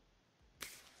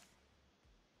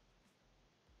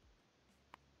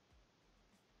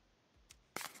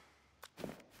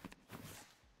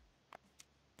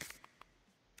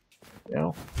 You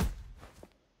know?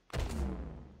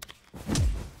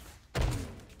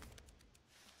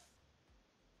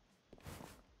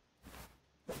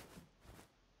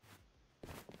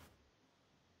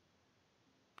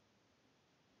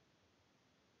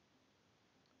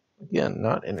 Again,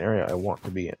 not an area I want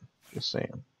to be in, just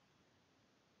saying.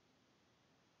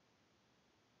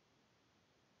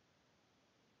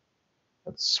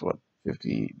 That's what,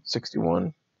 50,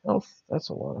 61 health? That's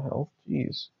a lot of health,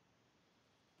 jeez.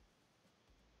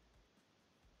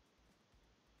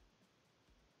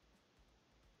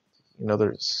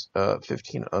 Another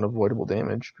 15 unavoidable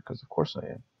damage, because of course I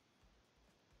am.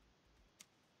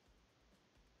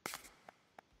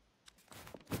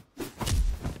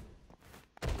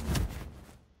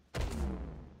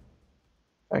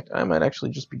 In fact, I might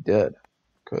actually just be dead,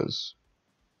 because...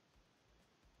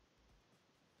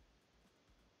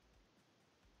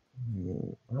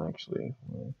 actually...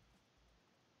 Well,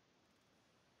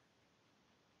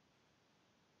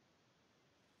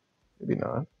 maybe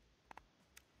not.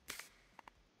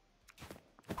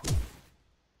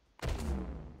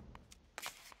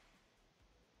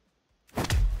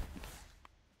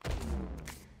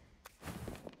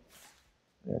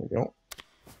 There we go.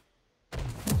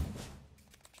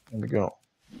 There we go.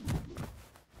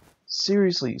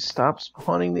 Seriously, stop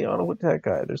spawning the auto attack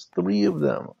guy. There's 3 of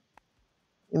them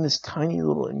in this tiny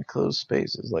little enclosed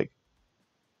space. It's like,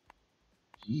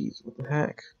 jeez, what the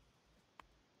heck?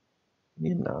 Can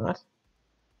you not?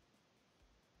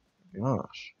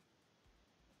 Gosh.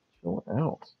 Chill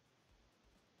out.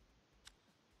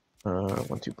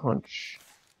 1-2 punch.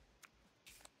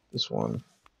 This one.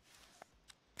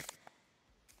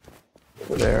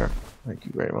 Over there. Thank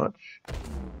you very much.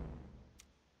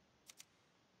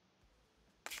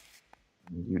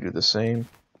 You do the same.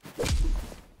 That's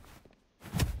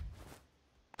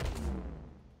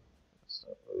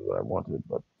not really what I wanted,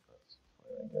 but that's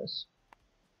fine, I guess.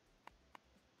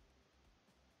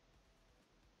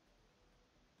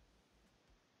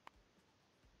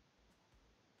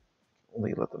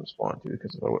 Only let them spawn too,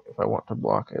 because if I want to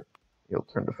block it, he'll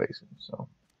turn to face him. So,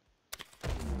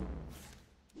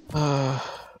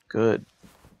 good.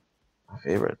 My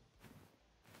favorite.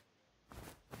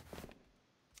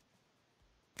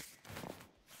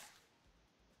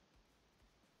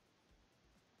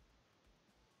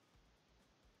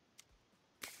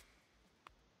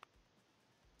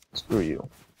 Screw you.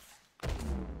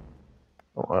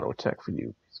 No auto attack for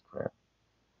you, piece of crap.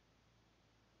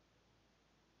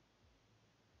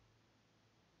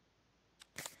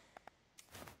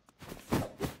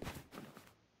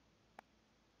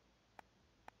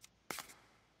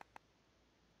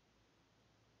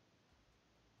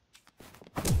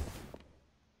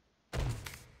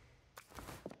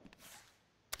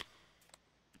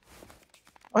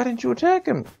 Why didn't you attack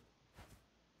him?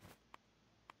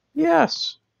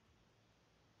 Yes.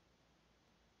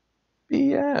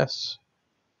 BS.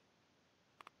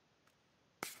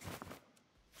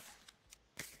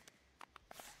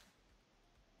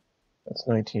 That's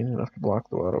 19, enough to block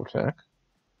the auto attack.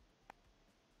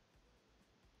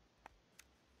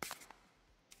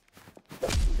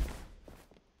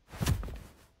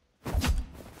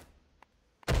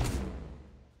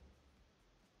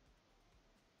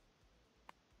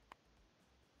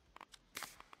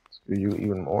 Screw you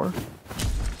even more. Thank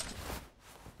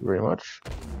you very much.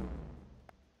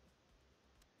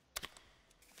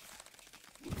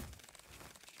 Okay.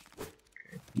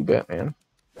 You Batman.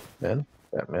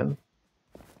 Batman.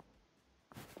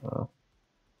 Oh.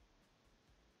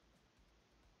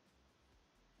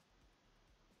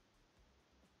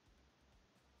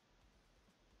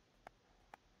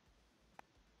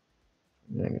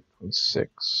 Negative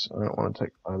 26. I don't want to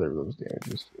take either of those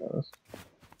damages, to be honest.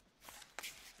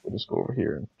 We'll just go over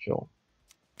here and chill.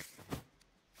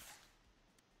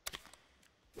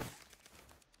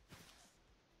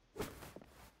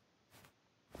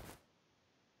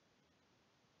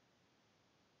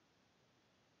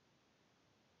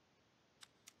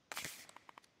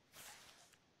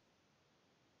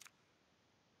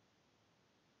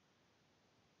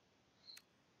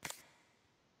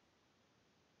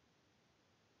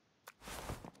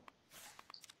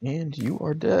 And you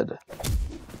are dead.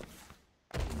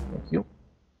 Thank you.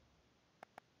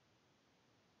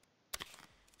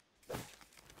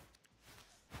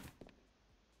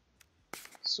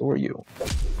 So are you.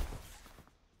 Give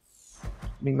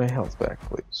me my health back,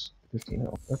 please. 15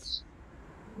 health. That's...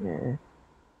 yeah.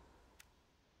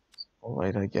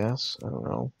 Alright, I guess. I don't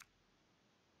know.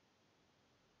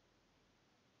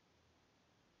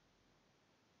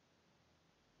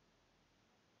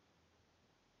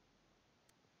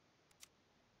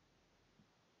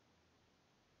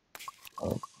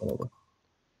 Oh, whatever.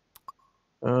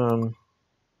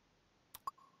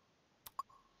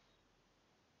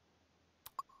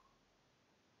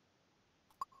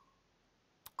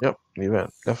 Yep, the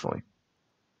event, definitely.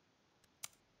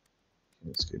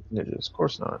 Can't escape the ninjas. Of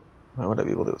course not. How would I be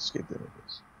able to escape the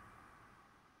ninjas?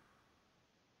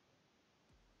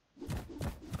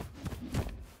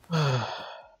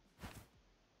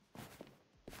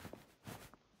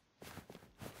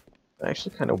 I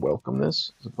actually kind of welcome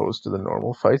this, as opposed to the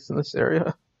normal fights in this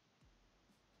area.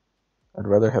 I'd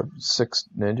rather have 6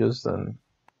 ninjas than,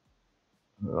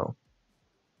 I don't know,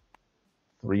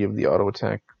 3 of the auto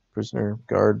attack prisoner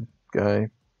guard guy.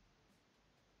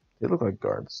 They look like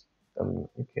guards. I mean,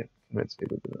 you can't convince me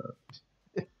to do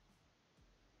that.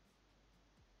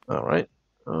 Alright.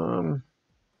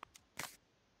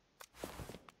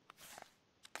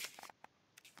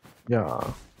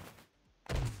 Yeah.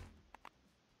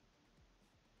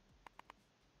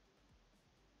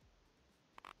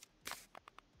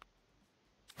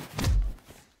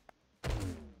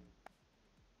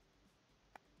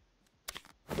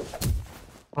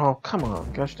 Oh, come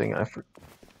on. Gosh dang it.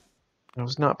 I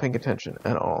was not paying attention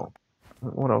at all.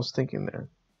 What I was thinking there.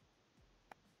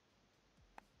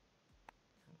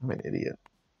 I'm an idiot.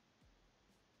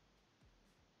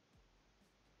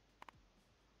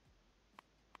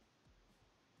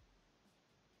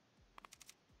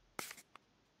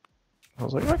 I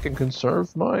was like, I can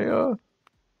conserve my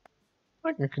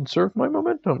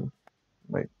momentum.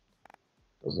 Wait,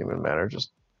 doesn't even matter,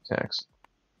 just attacks.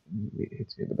 It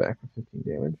hits me in the back for 15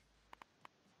 damage.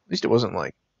 At least it wasn't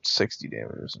like 60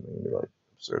 damage or something like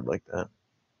absurd like that.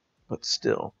 But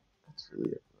still, that's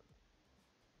really it.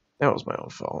 That was my own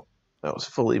fault. That was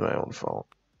fully my own fault.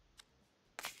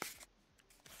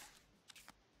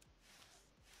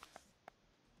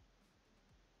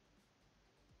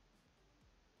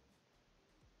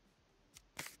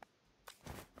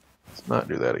 Let's not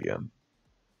do that again.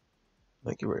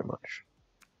 Thank you very much.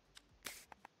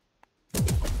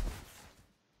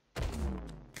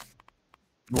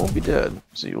 You won't be dead,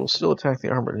 so you will still attack the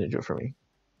armored ninja for me.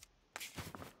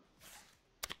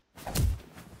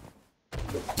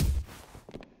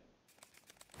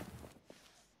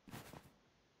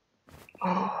 Oh,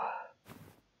 how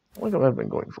long have I been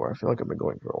going for? I feel like I've been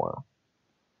going for a while.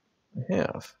 I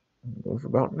have. I've been going for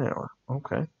about an hour.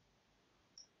 Okay.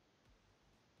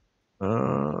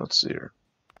 Let's see here.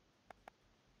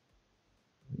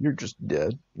 You're just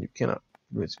dead. You cannot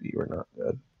convince me you are not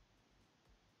dead.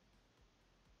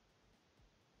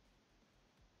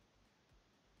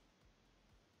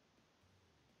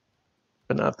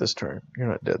 But not this turn. You're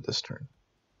not dead this turn.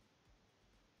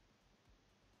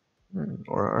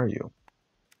 Or are you?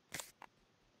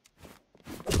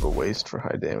 Bit of a waste for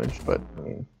high damage, but I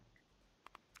mean,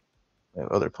 I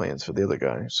have other plans for the other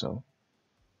guy, so.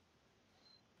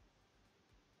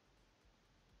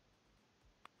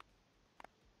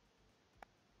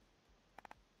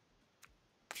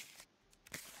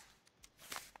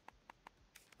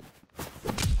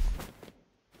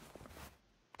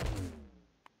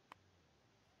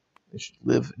 They should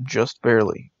live just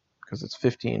barely, because it's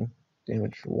 15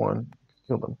 damage for one.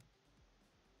 Kill them.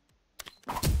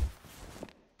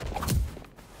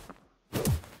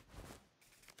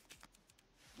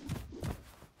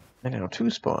 And now two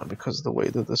spawn because of the way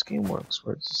that this game works,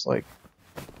 where it's just like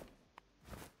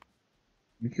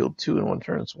you killed two in one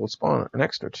turn, so we'll spawn an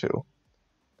extra two.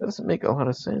 That doesn't make a lot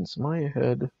of sense in my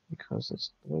head because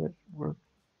that's the way it should work.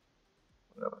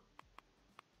 Whatever.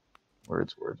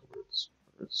 Words. Words.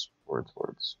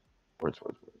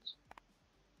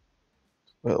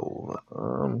 12.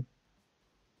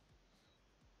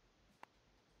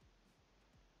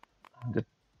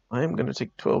 I am going to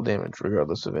take 12 damage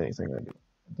regardless of anything I do.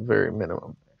 At the very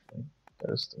minimum, actually.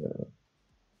 That is the minimum.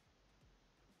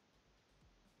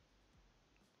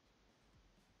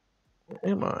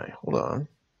 Where am I? Hold on.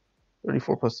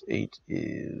 34 plus 8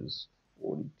 is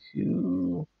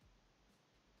 42.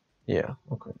 Yeah,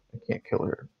 okay. I can't kill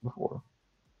her before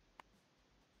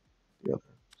the other.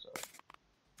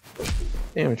 So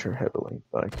damage her heavily,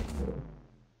 but I can't kill her.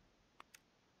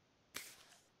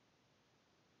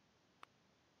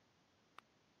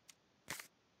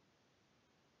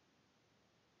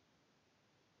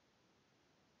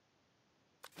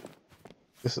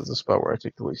 This is the spot where I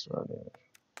take the least amount of damage.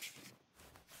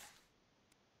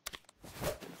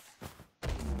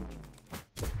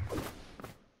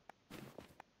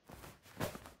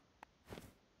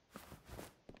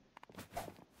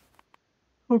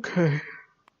 Okay.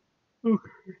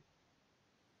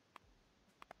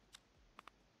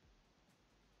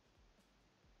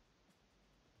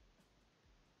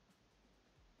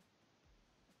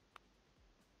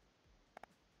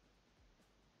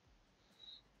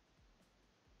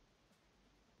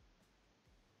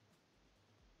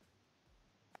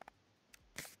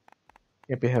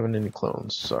 Can't be having any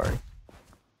clones, sorry.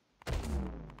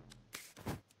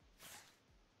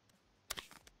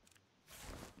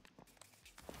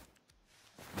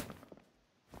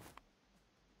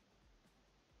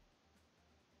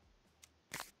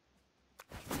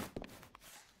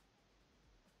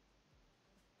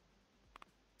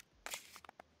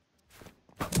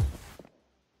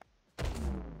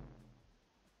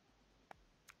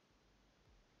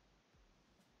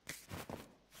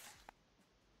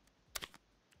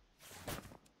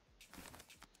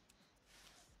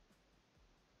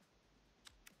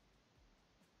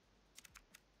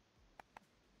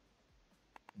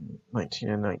 Nineteen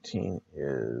and 19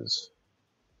 is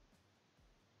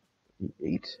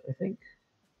 8, I think.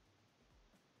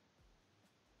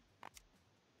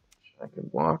 I can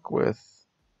block with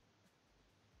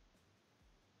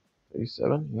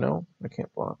 37. No, I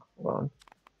can't block. Hold on.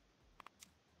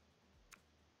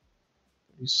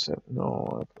 37.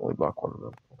 No, I can only block one of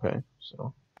them. Okay,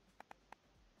 so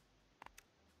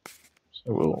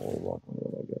I will only block one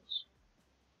of them, I guess.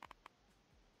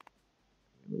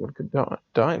 Anyone could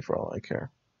die for all I care.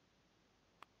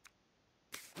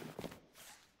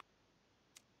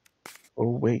 Oh,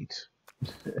 wait.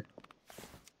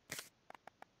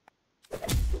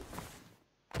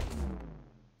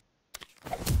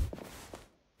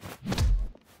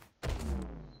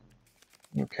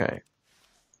 Okay.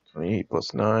 28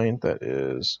 plus 9, that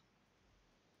is...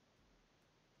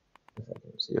 if I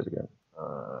can see it again.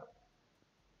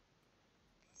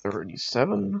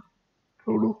 37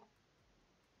 total?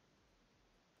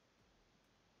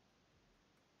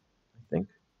 I think.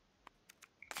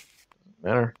 Doesn't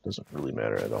matter. Doesn't really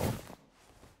matter at all.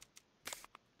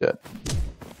 Dead.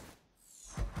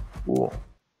 Cool.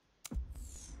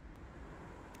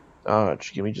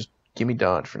 Dodge. Give me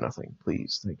dodge for nothing,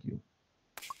 please. Thank you.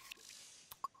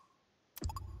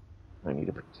 I need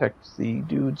to protect the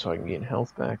dude so I can gain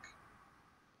health back.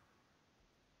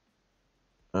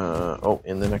 Oh,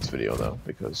 in the next video though,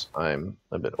 because I'm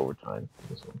a bit over time for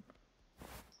this one.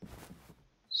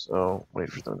 So,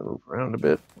 wait for them to move around a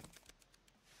bit.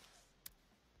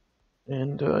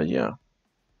 And, yeah.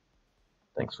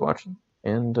 Thanks for watching,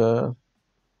 and,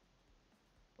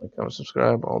 Like, comment,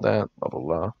 subscribe, all that, blah, blah,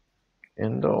 blah.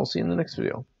 And I'll see you in the next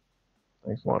video.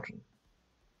 Thanks for watching.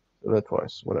 Do that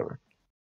twice, whatever.